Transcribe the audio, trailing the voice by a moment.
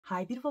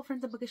Hi, beautiful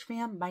friends and bookish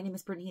fam. My name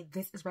is Brittany.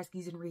 This is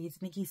Rescues and Reads.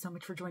 Thank you so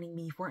much for joining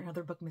me for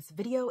another Bookmas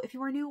video. If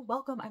you are new,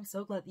 welcome. I'm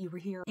so glad that you were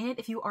here. And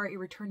if you are a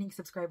returning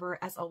subscriber,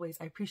 as always,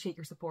 I appreciate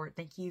your support.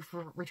 Thank you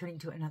for returning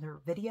to another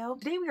video.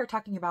 Today we are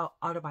talking about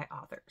auto-buy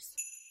authors.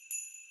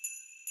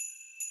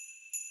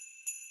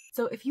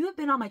 So if you have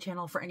been on my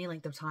channel for any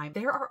length of time,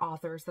 there are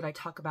authors that I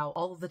talk about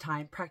all of the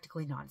time,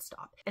 practically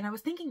nonstop. And I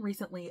was thinking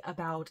recently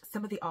about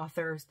some of the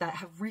authors that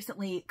have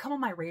recently come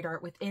on my radar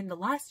within the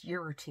last year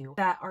or two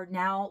that are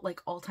now like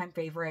all-time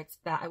favorites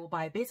that I will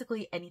buy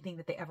basically anything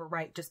that they ever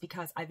write just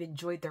because I've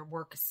enjoyed their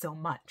work so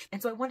much.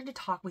 And so I wanted to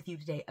talk with you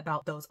today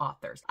about those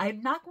authors.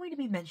 I'm not going to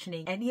be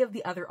mentioning any of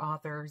the other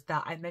authors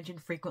that I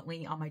mentioned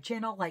frequently on my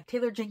channel, like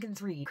Taylor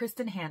Jenkins Reid,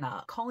 Kristen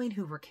Hanna, Colleen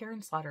Hoover,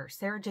 Karen Slaughter,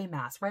 Sarah J.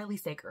 Maas, Riley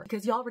Sager,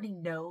 because you already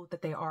know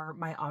that they are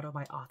my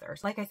auto-buy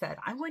authors. Like I said,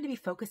 I'm going to be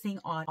focusing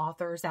on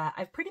authors that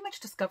I've pretty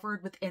much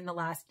discovered within the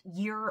last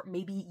year,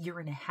 maybe year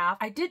and a half.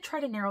 I did try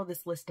to narrow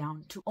this list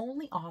down to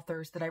only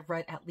authors that I've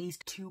read at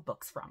least 2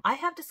 books from. I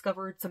have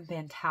discovered some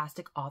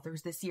fantastic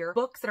authors this year,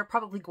 books that are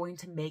probably going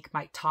to make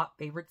my top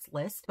favorites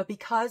list, but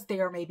because they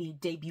are maybe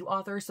debut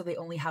authors, so they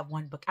only have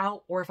 1 book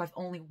out, or if I've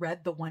only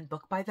read the 1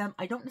 book by them,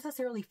 I don't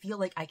necessarily feel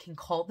like I can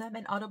call them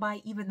an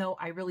auto-buy, even though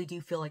I really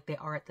do feel like they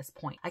are at this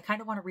point. I kind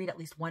of want to read at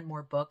least 1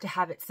 more book to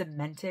have it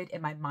cemented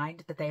in my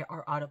mind that they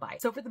are auto-buy.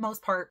 So for the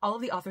most part, all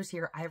of the authors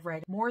here I have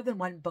read more than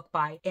 1 book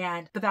by,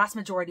 and the vast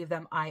majority of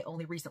them I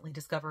only recently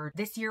discovered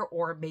this year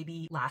or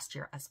maybe last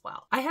year as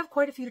well. I have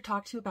quite a few to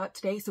talk to you about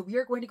today, so we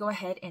are going to go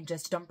ahead and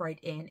just jump right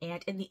in.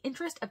 And in the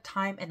interest of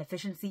time and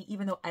efficiency,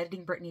 even though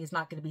editing Brittany is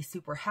not going to be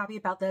super happy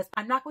about this,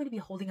 I'm not going to be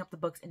holding up the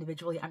books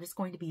individually. I'm just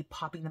going to be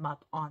popping them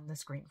up on the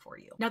screen for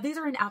you. Now, these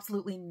are in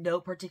absolutely no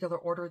particular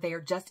order. They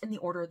are just in the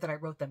order that I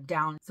wrote them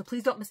down. So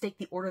please don't mistake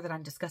the order that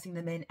I'm discussing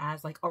them in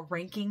as like a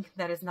ranking.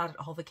 That is not at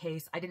all the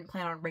case. I didn't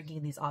plan on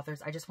ranking these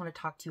authors. I just want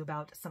to talk to you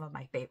about some of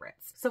my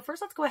favorites. So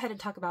first, let's go ahead and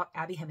talk about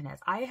Abby Jimenez.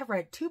 I have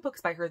read 2 books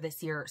by her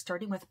this year,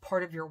 starting with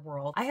Part of Your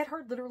World. I had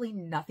heard literally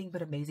nothing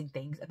but amazing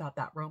things about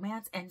that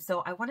romance, and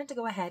so I wanted to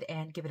go ahead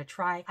and give it a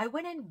try. I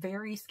went in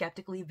very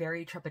skeptically,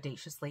 very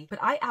trepidatiously, but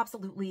I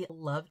absolutely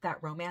loved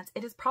that romance.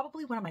 It is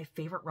probably one of my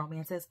favorite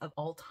romances of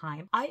all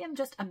time. I am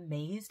just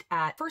amazed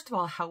at, first of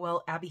all, how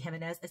well Abby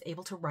Jimenez is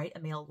able to write a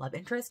male love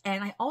interest,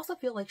 and I also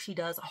feel like she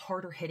does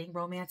harder hitting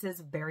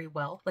romances very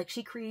well. Like,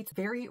 she creates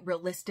very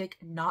realistic,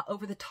 not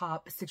over the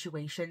top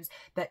situations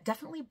that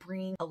definitely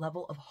bring a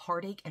level of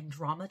heartache and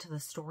drama to the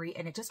story,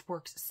 and it just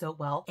works so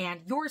well.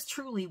 And Yours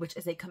Truly, which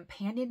is a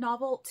companion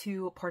novel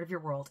to Part of Your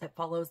World, it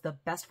follows the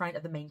best friend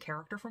of the main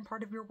character from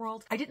Part of Your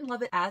World. I didn't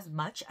love it as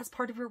much as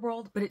Part of Your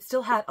World, but it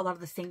still had a lot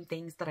of the same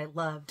things that I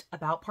loved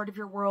about Part of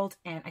Your World,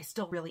 and I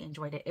still really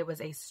enjoyed it. It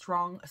was a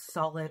strong,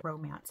 solid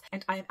romance,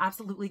 and I am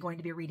absolutely going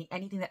to be reading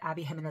anything that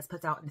Abby Jimenez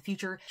puts out in the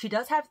future. She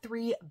does have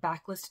 3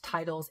 backlist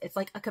titles. It's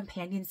like a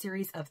companion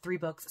series of 3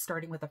 books,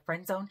 starting with a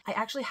Friend Zone. I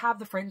actually have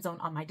the Friend Zone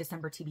on my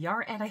December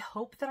TBR, and I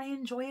hope that I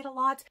enjoy it a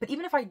lot. But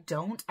even if I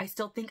don't, I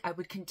still think I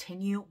would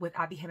continue with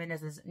Abby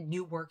Jimenez's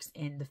new works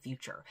in the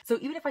future. So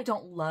even if I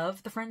don't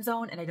love the Friend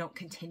Zone and I don't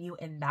continue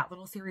in that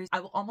little series, I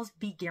will almost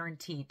be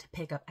guaranteed to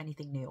pick up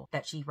anything new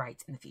that she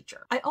writes in the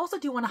future. I also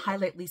do want to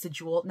highlight Lisa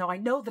Jewell. Now, I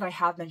know that I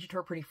have mentioned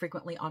her pretty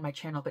frequently on my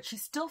channel, but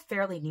she's still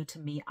fairly new to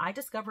me. I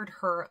discovered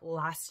her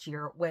last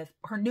year with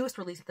her newest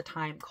release at the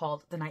time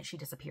called The Night She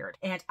Disappeared,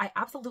 and I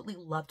absolutely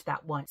loved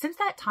that one. Since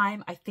that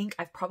time, I think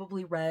I've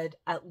probably read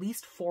at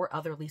least 4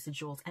 other Lisa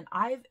Jewells, and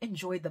I've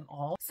enjoyed them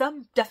all.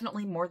 Some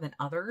definitely more than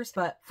others,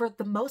 but for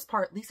the most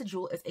part, Lisa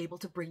Jewell is able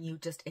to bring you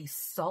just a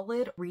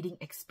solid reading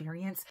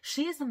experience.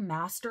 She is a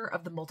master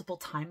of the multiple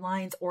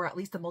timelines, or at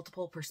least the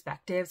multiple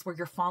perspectives, where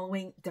you're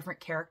following different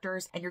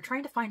characters and you're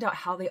trying to find out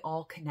how they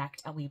all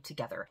connect and weave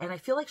together. And I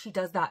feel like she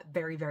does that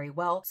very, very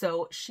well.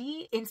 So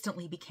she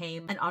instantly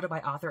became an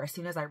auto-buy author as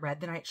soon as I read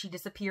The Night She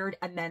Disappeared.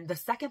 And then the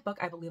second book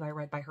I believe I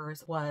read by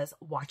hers was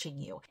Watching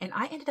You, and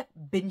I ended up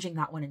binging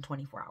that one in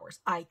 24 hours.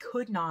 I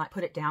could not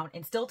put it down,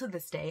 and still to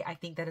this day, I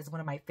think that is one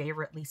of my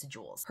favorite Lisa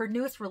Jewells. Her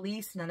newest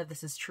release, None of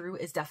This Is True,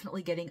 is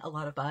definitely getting a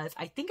lot of buzz.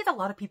 I think it's a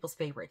lot of people's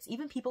favorites.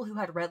 Even people who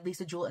had read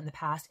Lisa Jewell in the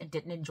past and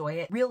didn't enjoy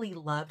it really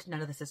loved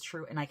None of This Is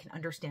True, and I can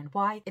understand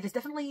why. It is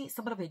definitely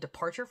somewhat of a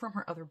departure from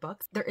her other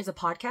books. There is a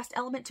podcast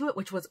element to it,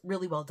 which was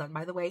really well done,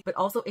 by the way, but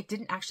also it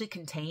didn't actually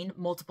contain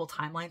multiple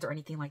timelines or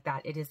anything like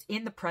that. It is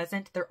in the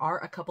present. There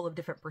are a couple of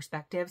different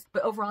perspectives,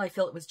 but overall I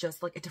feel it was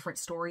just like a different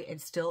story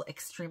and still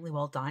extremely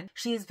well done.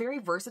 She is very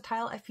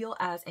versatile, I feel,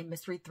 as a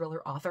mystery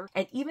thriller author,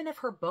 and even if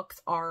her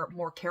books are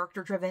more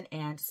character driven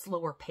and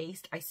slower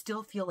paced, I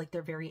still feel like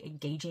they're very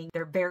engaging.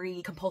 They're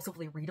very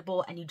compulsively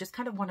readable, and you just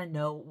kind of want to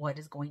know what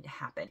is going to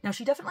happen. Now,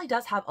 she definitely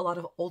does have a lot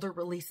of older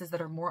releases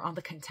that are more on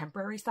the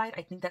contemporary side.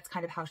 I think that's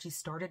kind of how she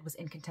started, was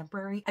in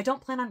contemporary. I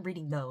don't plan on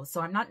reading those,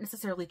 so I'm not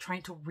necessarily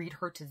trying to read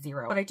her to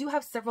zero, but I do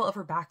have several of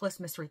her backlist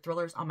mystery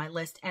thrillers on my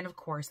list, and of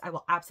course I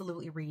will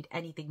absolutely read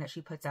anything that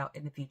she puts out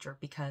in the future character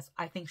because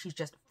I think she's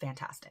just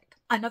fantastic.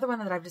 Another one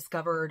that I've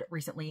discovered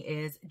recently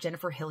is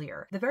Jennifer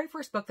Hillier. The very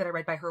first book that I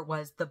read by her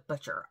was The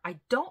Butcher. I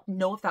don't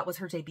know if that was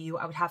her debut.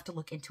 I would have to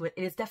look into it.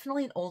 It is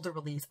definitely an older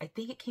release. I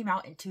think it came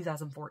out in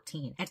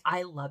 2014 and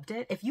I loved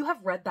it. If you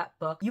have read that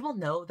book, you will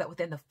know that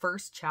within the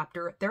first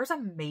chapter, there's a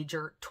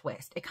major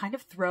twist. It kind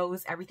of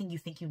throws everything you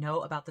think you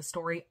know about the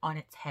story on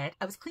its head.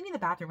 I was cleaning the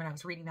bathroom when I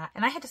was reading that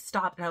and I had to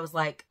stop and I was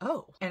like,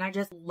 oh, and I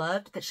just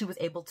loved that she was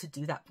able to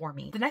do that for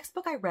me. The next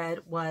book I read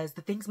was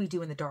The Things We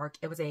Do in the Dark.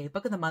 It was a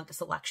book of the month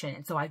selection.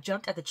 And so I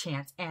jumped at the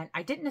chance and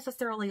I didn't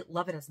necessarily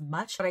love it as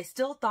much, but I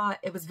still thought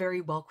it was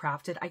very well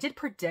crafted. I did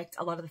predict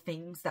a lot of the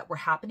things that were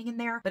happening in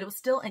there, but it was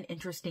still an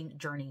interesting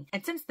journey.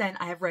 And since then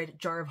I have read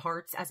Jar of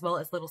Hearts as well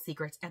as Little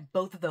Secrets, and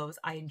both of those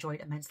I enjoyed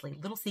immensely.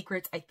 Little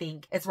Secrets, I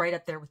think, is right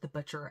up there with The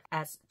Butcher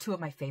as two of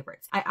my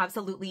favorites. I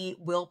absolutely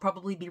will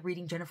probably be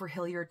reading Jennifer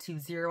Hillier to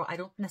zero. I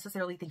don't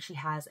necessarily think she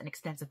has an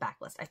extensive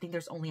backlist. I think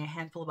there's only a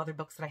handful of other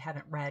books that I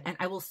haven't read, and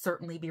I will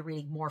certainly be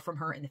reading more from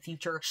her in the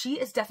future. She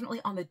is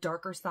definitely on the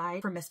darker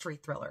side for mystery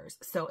thrillers.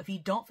 So if you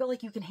don't feel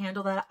like you can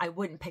handle that, I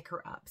wouldn't pick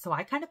her up. So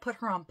I kind of put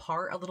her on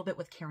par a little bit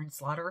with Karen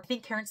Slaughter. I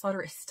think Karen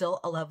Slaughter is still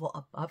a level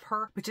above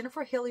her, but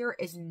Jennifer Hillier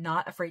is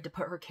not afraid to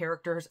put her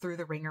characters through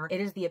the ringer.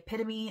 It is the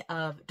epitome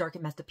of dark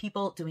and messed up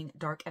people doing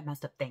dark and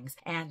messed up things.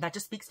 And that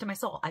just speaks to my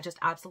soul. I just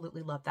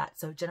absolutely love that.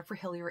 So Jennifer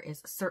Hillier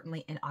is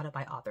certainly an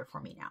auto-buy author for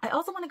me now. I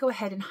also want to go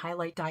ahead and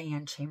highlight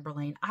Diane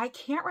Chamberlain. I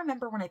can't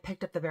remember when I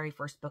picked up the very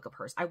first book of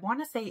hers. I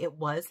want to say it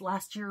was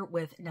last year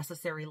with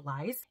Necessary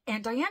Lies.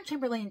 And Diane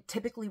Chamberlain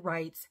typically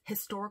writes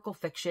historical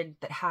fiction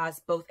that has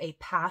both a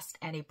past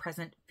and a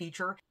present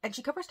future. And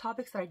she covers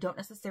topics that I don't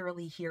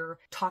necessarily hear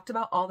talked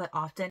about all that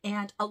often.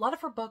 And a lot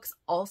of her books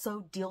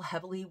also deal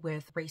heavily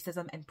with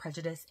racism and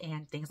prejudice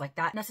and things like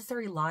that.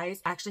 Necessary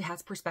Lies actually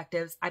has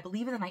perspectives, I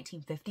believe, in the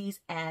 1950s,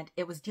 and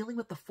it was dealing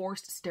with the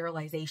forced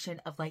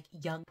sterilization of like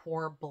young,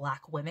 poor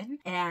Black women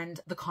and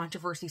the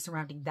controversy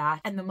surrounding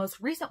that. And the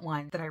most recent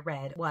one that I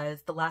read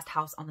was The Last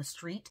House on the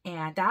Street,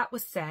 and that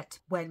was set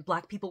when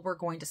Black people were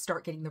going to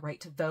start getting the right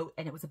to vote,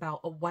 and it was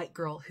about a white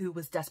girl who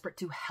was desperate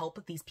to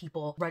help these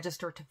people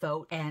register to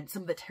vote and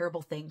some of the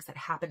terrible things that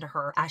happened to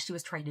her as she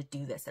was trying to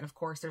do this. And of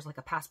course, there's like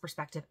a past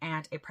perspective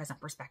and a present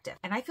perspective.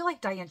 And I feel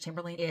like Diane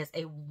Chamberlain is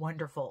a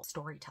wonderful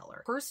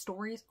storyteller. Her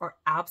stories are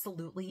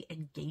absolutely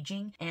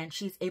engaging, and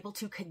she's able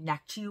to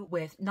connect you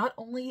with not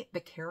only the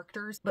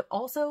characters, but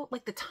also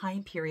like the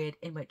time period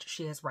in which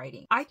she is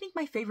writing. I think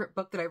my favorite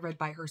book that I've read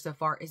by her so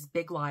far is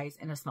Big Lies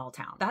in a Small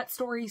Town. That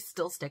story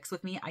still sticks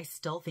with me. I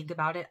still think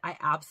about it. I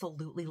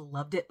absolutely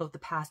loved it. Both the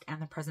past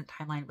and the present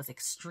timeline was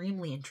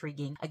extremely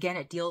intriguing. Again,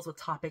 it deals with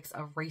topics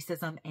of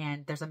racism,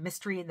 and there's a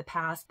mystery in the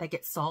past that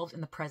gets solved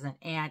in the present,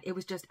 and it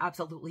was just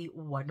absolutely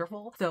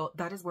wonderful. So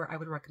that is where I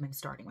would recommend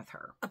starting with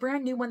her. A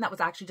brand new one that was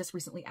actually just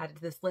recently added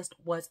to this list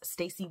was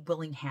Stacy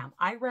Willingham.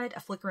 I read A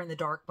Flicker in the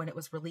Dark when it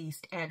was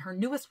released, and her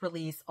newest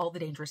release, All the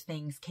Dangerous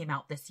Things, came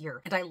out this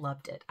year, and I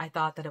loved it. I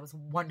thought that it was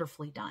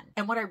wonderfully done.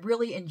 And what I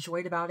really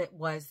enjoyed about it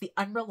was the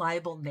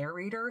unreliable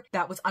narrator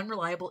that was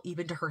unreliable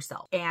even to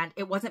herself. And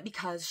it wasn't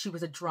because she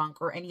was a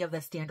drunk or any of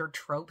the standard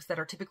tropes that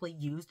are typically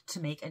used to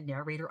make a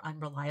narrator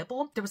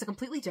unreliable. There was a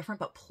completely different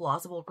but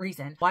plausible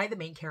reason why the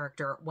main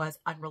character was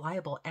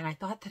unreliable, and I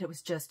thought that it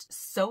was just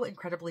so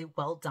incredibly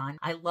well done.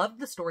 I loved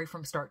the story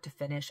from start to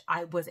finish.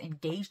 I was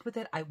engaged with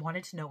it. I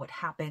wanted to know what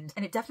happened,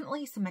 and it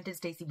definitely cemented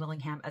Stacy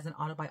Willingham as an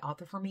auto-buy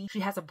author for me. She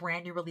has a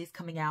brand new release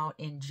coming out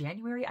in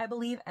January, I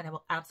believe, and I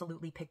will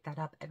absolutely pick that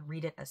up and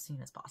read it as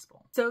soon as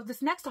possible. So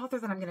this next author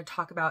that I'm going to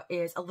talk about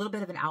is a little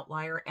bit of an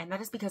outlier, and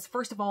that is because,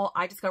 first of all,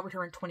 I discovered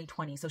her in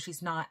 2020, so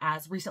she's not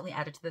as recently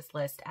added to this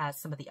list as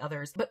some of the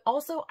others, but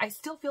also I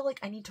still feel like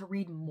I need to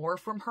read more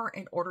from her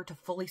in order to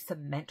fully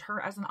cement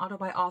her as an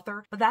auto-buy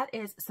author, but that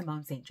is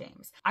Simone St.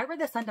 I read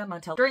The Sundown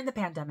Motel during the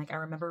pandemic. I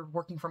remember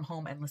working from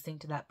home and listening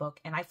to that book,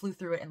 and I flew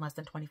through it in less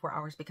than 24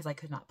 hours because I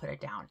could not put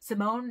it down.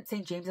 Simone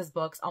St. James's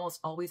books almost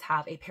always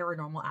have a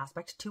paranormal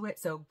aspect to it,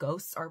 so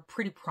ghosts are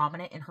pretty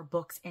prominent in her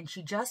books, and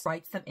she just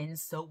writes them in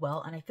so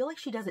well, and I feel like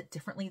she does it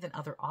differently than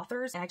other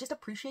authors, and I just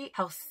appreciate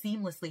how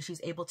seamlessly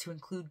she's able to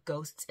include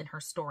ghosts in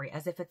her story,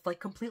 as if it's like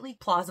completely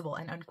plausible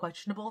and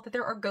unquestionable that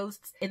there are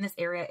ghosts in this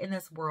area, in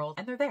this world,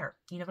 and they're there.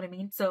 You know what I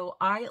mean? So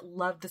I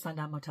loved The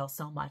Sundown Motel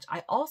so much.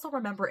 I also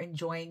remember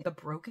enjoying The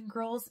Broken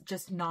Girls,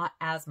 just not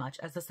as much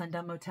as The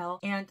Sundown Motel.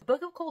 And The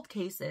Book of Cold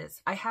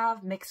Cases, I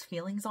have mixed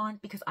feelings on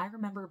because I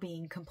remember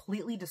being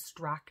completely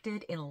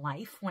distracted in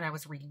life when I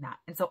was reading that.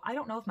 And so I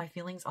don't know if my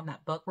feelings on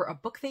that book were a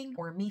book thing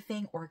or a me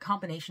thing or a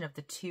combination of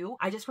the two.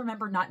 I just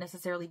remember not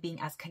necessarily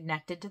being as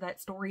connected to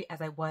that story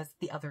as I was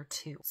the other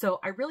two. So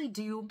I really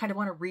do kind of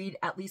want to read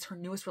at least her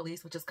newest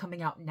release, which is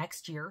coming out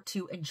next year,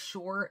 to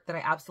ensure that I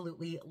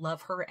absolutely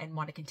love her and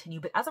want to continue.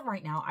 But as of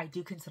right now, I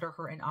do consider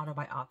her an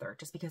auto-buy author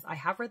just because I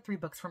have read 3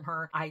 books from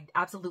her. I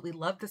absolutely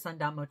love The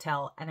Sundown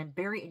Motel, and I'm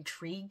very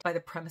intrigued by the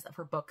premise of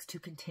her books to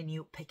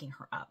continue picking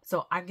her up.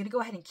 So I'm going to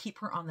go ahead and keep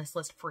her on this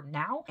list for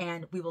now,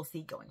 and we will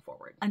see going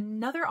forward.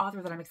 Another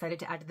author that I'm excited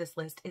to add to this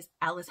list is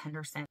Alice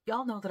Henderson.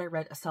 Y'all know that I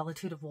read A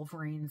Solitude of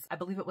Wolverines, I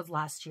believe it was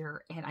last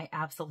year, and I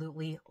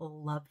absolutely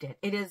loved it.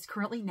 It is is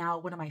currently now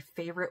one of my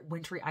favorite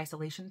wintry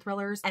isolation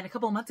thrillers. And a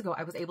couple of months ago,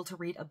 I was able to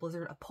read A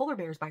Blizzard of Polar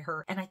Bears by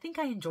her, and I think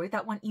I enjoyed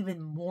that one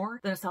even more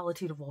than A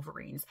Solitude of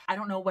Wolverines. I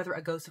don't know whether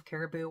A Ghost of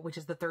Caribou, which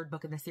is the third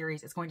book in the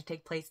series, is going to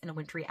take place in a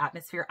wintry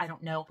atmosphere. I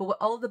don't know. But what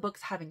all of the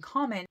books have in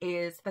common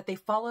is that they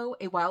follow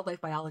a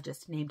wildlife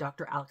biologist named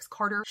Dr. Alex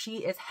Carter. She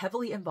is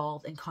heavily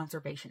involved in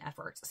conservation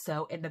efforts.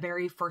 So in the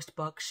very first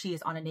book, she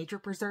is on a nature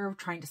preserve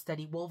trying to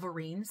study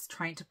wolverines,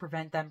 trying to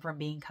prevent them from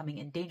becoming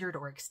endangered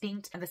or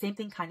extinct. And the same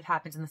thing kind of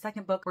happens in the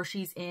second book, where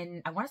she's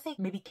in, I want to say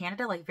maybe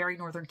Canada, like very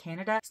northern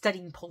Canada,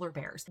 studying polar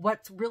bears.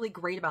 What's really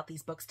great about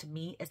these books to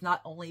me is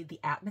not only the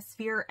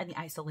atmosphere and the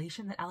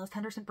isolation that Alice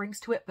Henderson brings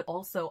to it, but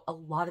also a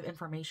lot of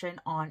information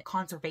on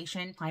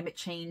conservation, climate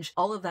change,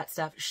 all of that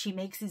stuff. She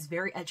makes these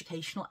very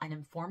educational and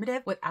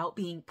informative without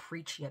being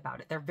preachy about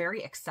it. They're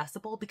very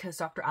accessible because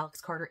Dr.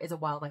 Alex Carter is a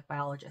wildlife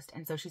biologist,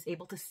 and so she's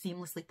able to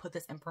seamlessly put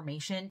this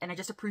information, and I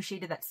just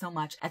appreciated that so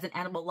much as an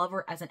animal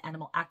lover, as an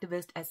animal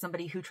activist, as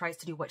somebody who tries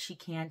to do what she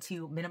can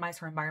to minimize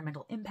her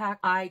environmental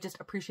impact. I just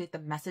appreciate the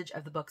message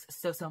of the books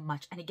so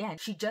much. And again,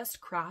 she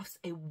just crafts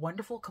a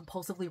wonderful,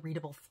 compulsively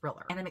readable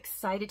thriller, and I'm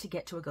excited to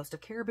get to A Ghost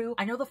of Caribou.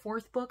 I know the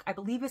fourth book, I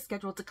believe, is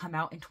scheduled to come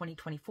out in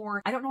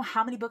 2024. I don't know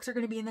how many books are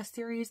going to be in this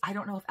series. I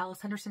don't know if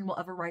Alice Henderson will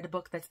ever write a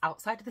book that's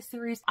outside of the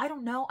series. I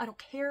don't know. I don't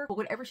care. But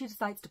whatever she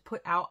decides to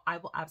put out, I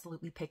will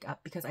absolutely pick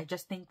up, because I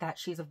just think that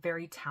she's a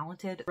very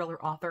talented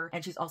thriller author,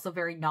 and she's also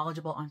very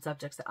knowledgeable on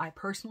subjects that I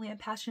personally am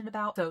passionate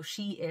about. So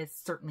she is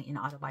certainly an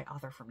auto-buy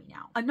author for me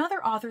now.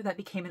 Another author that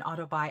became an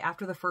auto-buy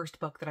after the first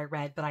book that I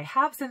read, but I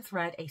have since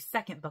read a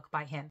second book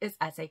by him, is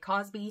S.A.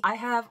 Cosby. I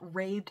have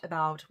raved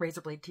about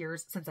Razorblade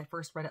Tears since I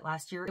first read it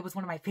last year. It was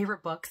one of my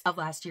favorite books of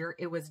last year.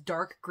 It was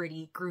dark,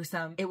 gritty,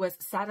 gruesome. It was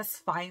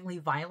satisfyingly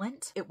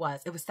violent. It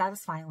was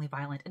satisfyingly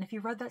violent. And if you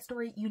read that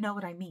story, you know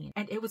what I mean.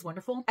 And it was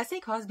wonderful. S.A.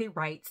 Cosby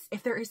writes,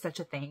 if there is such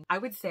a thing, I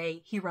would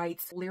say he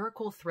writes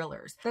lyrical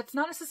thrillers. That's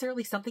not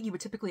necessarily something you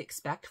would typically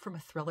expect from a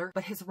thriller,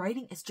 but his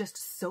writing is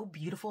just so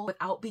beautiful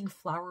without being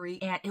flowery,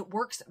 and it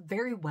works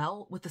very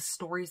well with the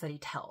stories that he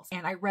tells.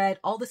 And I read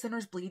All the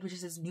Sinners Bleed, which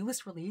is his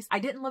newest release. I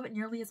didn't love it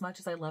nearly as much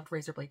as I loved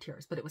Razorblade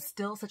Tears, but it was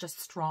still such a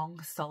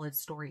strong, solid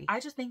story. I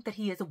just think that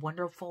he is a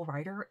wonderful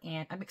writer,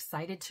 and I'm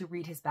excited to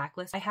read his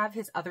backlist. I have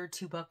his other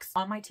two books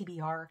on my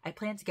TBR. I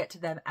plan to get to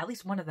them, at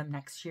least one of them,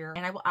 next year,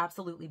 and I will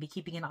absolutely be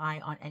keeping an eye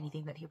on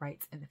anything that he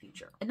writes in the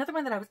future. Another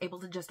one that I was able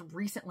to just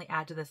recently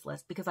add to this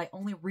list, because I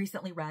only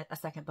recently read a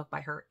second book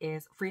by her,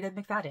 is Freida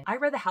McFadden. I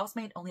read The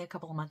Housemaid only a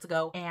couple of months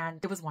ago, and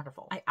it was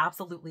wonderful. I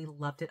absolutely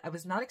loved it. I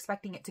was not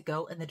expecting it to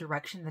go in the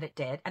direction that it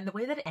did, and the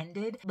way that it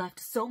ended left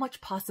so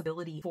much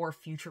possibility for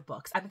future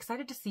books. I'm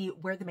excited to see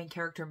where the main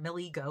character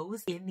Millie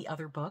goes in the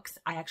other books.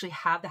 I actually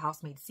have The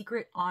Housemaid's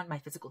Secret on my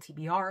physical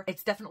TBR.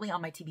 It's definitely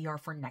on my TBR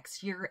for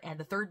next year, and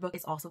the third book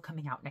is also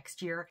coming out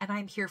next year, and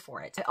I'm here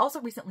for it. I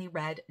also recently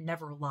read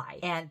Never Lie,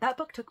 and that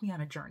book took me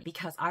on a journey,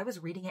 because I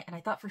was reading it and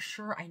I thought for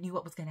sure I knew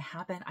what was going to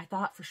happen. I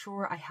thought for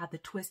sure I had the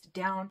twist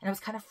down, and I was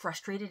kind of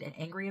frustrated and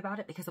angry about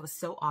it because it was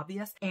so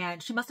obvious,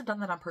 and she must have done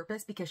that on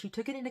purpose because she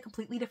took it in a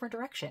completely different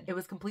direction. It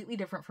was completely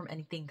different from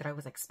anything that I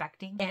was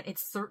expecting, and it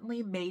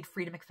certainly made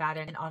Freida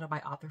McFadden an auto-buy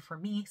author for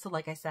me. So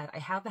like I said, I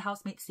have The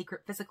Housemaid's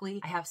Secret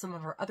physically. I have some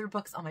of her other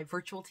books on my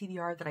virtual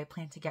TBR that I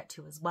plan to get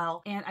to as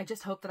well, and I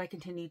just hope that I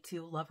continue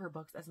to love her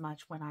books as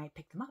much when I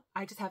pick them up.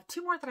 I just have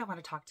two more that I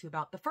want to talk to you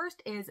about. The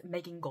first is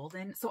Megan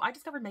Goldin. So I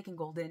discovered Megan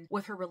Goldin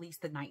with her release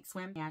The Night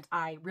Swim, and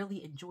I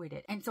really enjoyed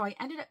it. And so I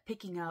ended up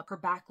picking up her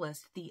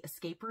backlist, The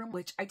Escape Room,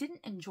 which I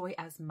didn't enjoy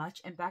as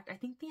much. In fact, I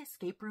think The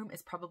Escape Room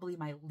is probably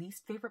my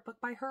least favorite book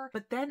by her.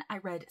 But then I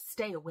read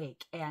Stay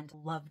Awake and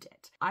loved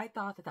it. I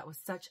thought that that was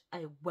such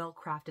a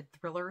well-crafted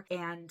thriller,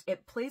 and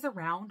it plays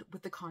around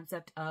with the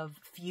concept of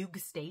fugue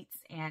states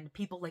and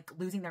people like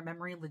losing their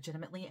memory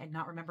legitimately and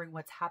not remembering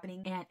what's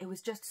happening. And it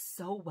was just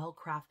so well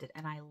crafted,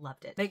 and I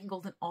loved it. Megan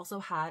Goldin also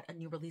had a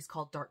new release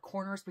called Dark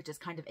Corners, which is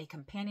kind of a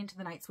companion to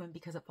The Night Swim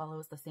because it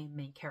follows the same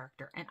main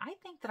character. And I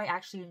think that I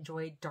actually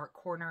enjoyed Dark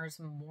Corners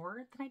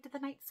more than I did The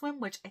Night Swim,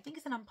 which I think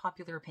is an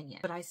unpopular opinion,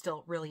 but I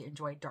still really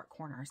enjoyed Dark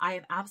Corners. I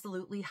am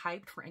absolutely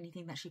hyped for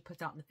anything that she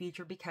puts out in the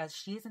future, because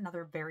she is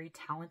another very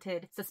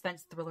talented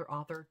suspense thriller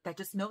author that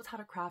just knows how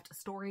to craft a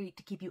story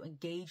to keep you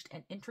engaged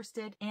and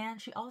interested.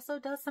 And she also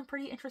does some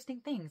pretty interesting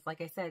things.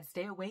 Like I said,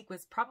 Stay Awake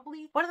was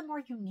probably one of the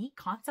more unique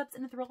concepts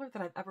in a thriller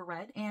that I've ever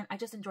read, and I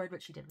just enjoyed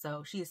what she did.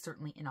 So she is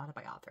certainly an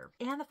auto-buy author.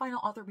 And the final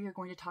author we are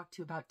going to talk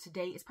to you about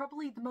today is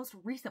probably the most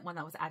recent one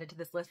that was added to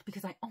this list,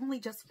 because I only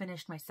just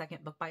finished my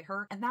second book by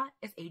her, and that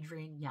is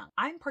Adrienne Young.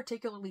 I'm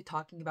particularly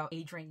talking about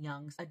Adrienne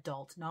Young's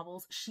adult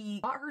novels.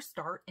 She got her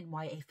start in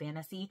YA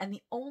fantasy, and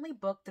the only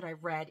book that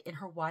I've read in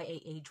her YA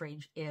age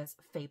range is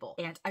Fable,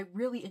 and I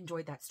really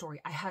enjoyed that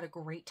story. I had a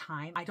great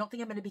time. I don't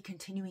think I'm going to be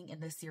continuing in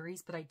this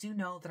series, but I do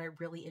know that I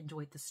really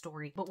enjoyed the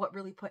story. But what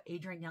really put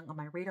Adrienne Young on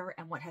my radar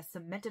and what has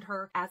cemented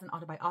her as an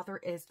auto-buy author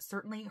is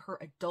certainly her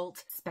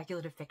adult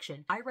speculative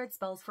fiction. I read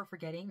Spells for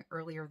Forgetting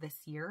earlier this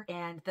year,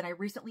 and then I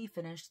recently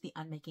finished The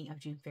Unmaking of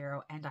June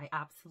Farrow, and I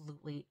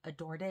absolutely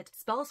adored it.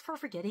 Spells for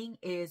Forgetting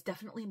is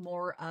definitely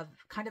more of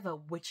kind of a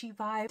witchy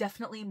vibe,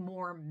 definitely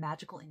more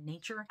magical in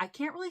nature, future. I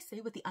can't really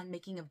say with the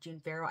unmaking of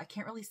June Farrow, I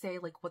can't really say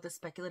like what the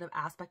speculative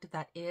aspect of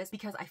that is,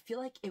 because I feel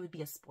like it would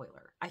be a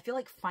spoiler. I feel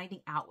like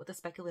finding out what the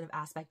speculative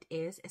aspect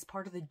is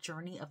part of the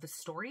journey of the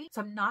story.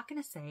 So I'm not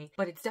going to say,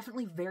 but it's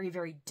definitely very,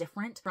 very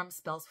different from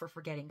Spells for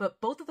Forgetting.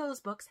 But both of those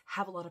books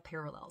have a lot of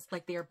parallels.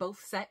 Like they are both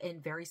set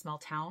in very small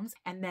towns,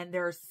 and then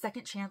there's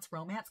second chance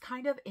romance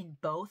kind of in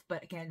both,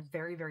 but again,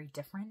 very, very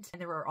different.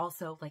 And there are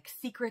also like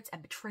secrets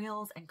and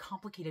betrayals and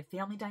complicated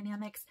family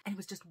dynamics, and it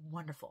was just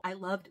wonderful. I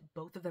loved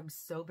both of them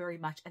so very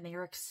much, and they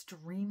are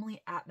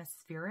extremely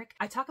atmospheric.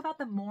 I talk about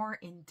them more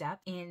in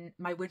depth in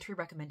my wintry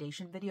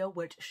recommendation video,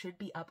 which should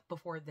be up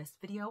before this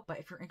video. But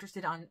if you're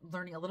interested on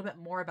learning a little bit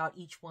more about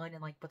each one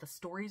and like what the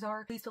stories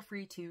are, please feel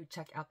free to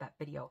check out that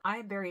video. I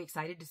am very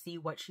excited to see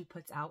what she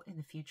puts out in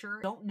the future.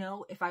 Don't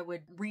know if I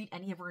would read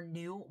any of her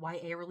new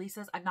YA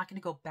releases. I'm not going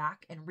to go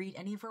back and read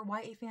any of her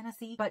YA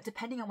fantasy, but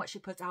depending on what she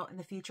puts out in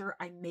the future,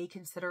 I may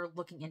consider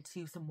looking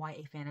into some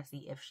YA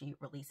fantasy if she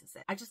releases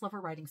it. I just love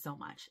her writing so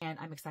much, and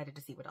I'm excited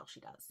to see what else she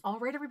does. All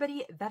right,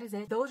 everybody, that is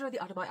it. Those are the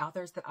Autobuy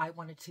authors that I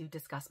wanted to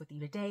discuss with you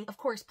today. Of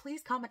course,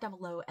 please comment down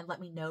below and let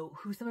me know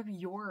who some of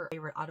your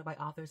favorite Autobuy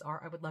authors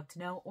are. I would love to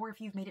know. Or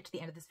if you've made it to the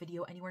end of this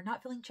video and you are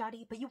not feeling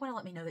chatty, but you want to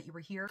let me know that you were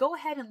here, go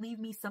ahead and leave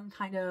me some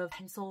kind of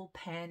pencil,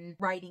 pen,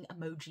 writing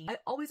emoji. I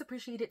always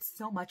appreciate it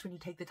so much when you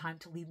take the time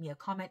to leave me a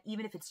comment,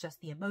 even if it's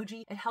just the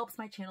emoji. It helps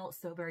my channel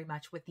so very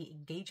much with the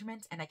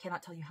engagement, and I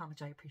cannot tell you how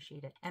much I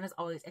appreciate it. And as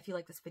always, if you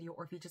like this video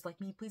or if you just like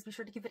me, please be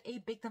sure to give it a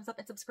big thumbs up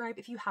and subscribe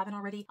if you haven't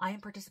already. I am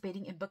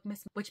participating in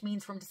Bookmas, which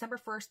means from December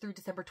 1st through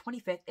December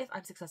 25th, if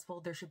I'm successful,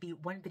 there should be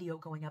one video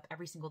going up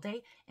every single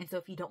day. And so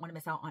if you don't want to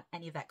miss out on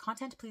any of that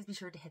content, please be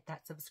sure to hit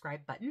that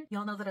subscribe button.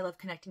 Y'all know that I love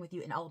connecting with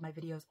you in all of my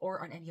videos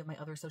or on any of my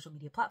other social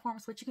media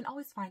platforms, which you can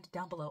always find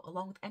down below,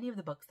 along with any of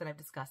the books that I've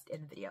discussed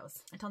in the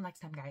videos. Until next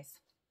time, guys.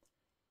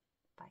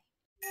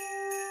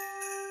 Bye.